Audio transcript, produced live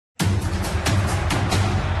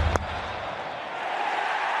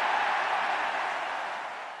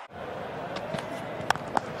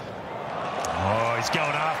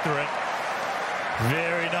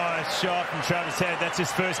Very nice shot from Travis Head. That's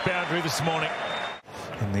his first boundary this morning.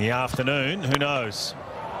 In the afternoon, who knows?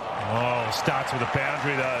 Oh, starts with a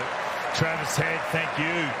boundary though. Travis Head, thank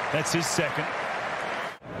you. That's his second.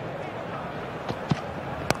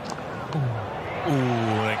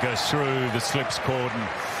 Ooh, that goes through the slips cordon.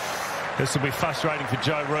 This will be frustrating for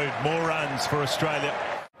Joe Root. More runs for Australia.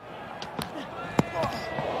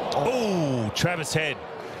 Oh, Travis Head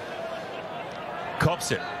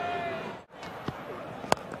cops it.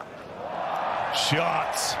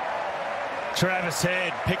 Shots. Travis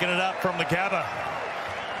Head picking it up from the Gabba.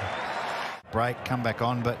 Break, come back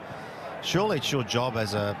on, but surely it's your job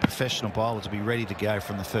as a professional bowler to be ready to go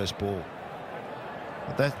from the first ball.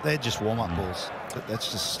 They're just warm-up balls.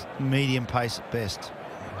 That's just medium pace at best.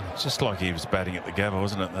 It's just like he was batting at the Gabba,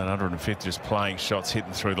 wasn't it? That 150, just playing shots,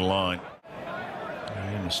 hitting through the line.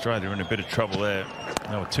 In Australia, are in a bit of trouble there.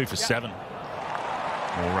 They were 2 for 7.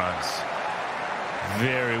 More runs.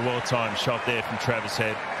 Very well-timed shot there from Travis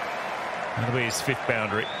Head. That'll be his 5th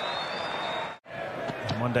boundary.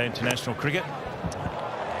 In one-day international cricket,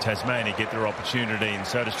 Tasmania get their opportunity, and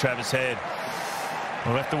so does Travis Head.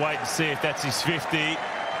 We'll have to wait and see if that's his 50. And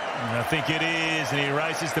I think it is, and he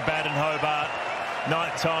races the bat in Hobart.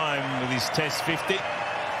 Night time with his Test 50.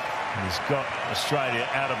 And he's got Australia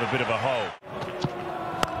out of a bit of a hole.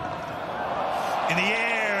 In the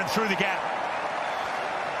air and through the gap.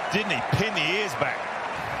 Didn't he pin the ears back?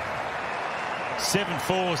 7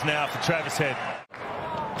 fours now for Travis Head.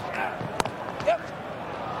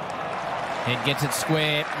 Head gets it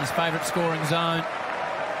square, his favourite scoring zone.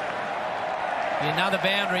 Another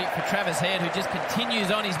boundary for Travis Head, who just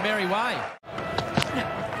continues on his merry way.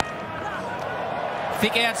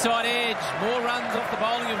 Thick outside edge, more runs off the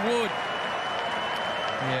bowling of Wood.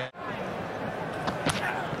 Yeah.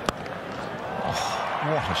 Oh,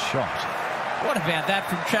 what a shot. What about that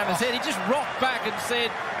from Travis Head? He just rocked back and said,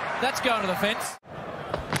 that's going to the fence.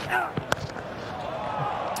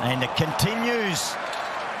 And it continues.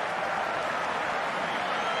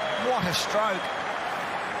 What a stroke.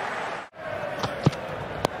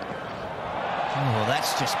 Oh,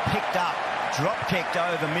 that's just picked up, drop-kicked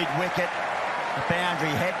over mid-wicket. The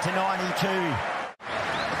boundary head to 92.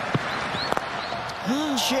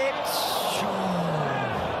 Chips.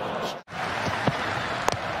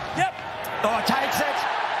 Yep. Oh, it takes it.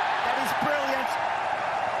 That is brilliant.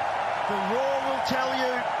 The Raw will tell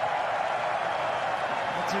you.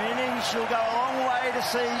 It's an innings she'll go a long way to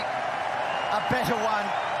see a better one.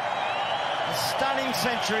 A stunning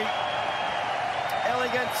century.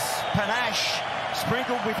 Elegance, panache,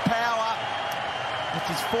 sprinkled with power. It's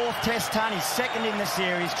his 4th Test ton, his 2nd in the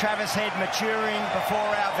series. Travis Head maturing before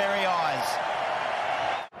our very eyes.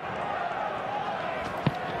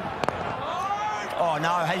 Oh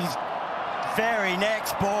no, his very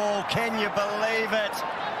next ball, can you believe it?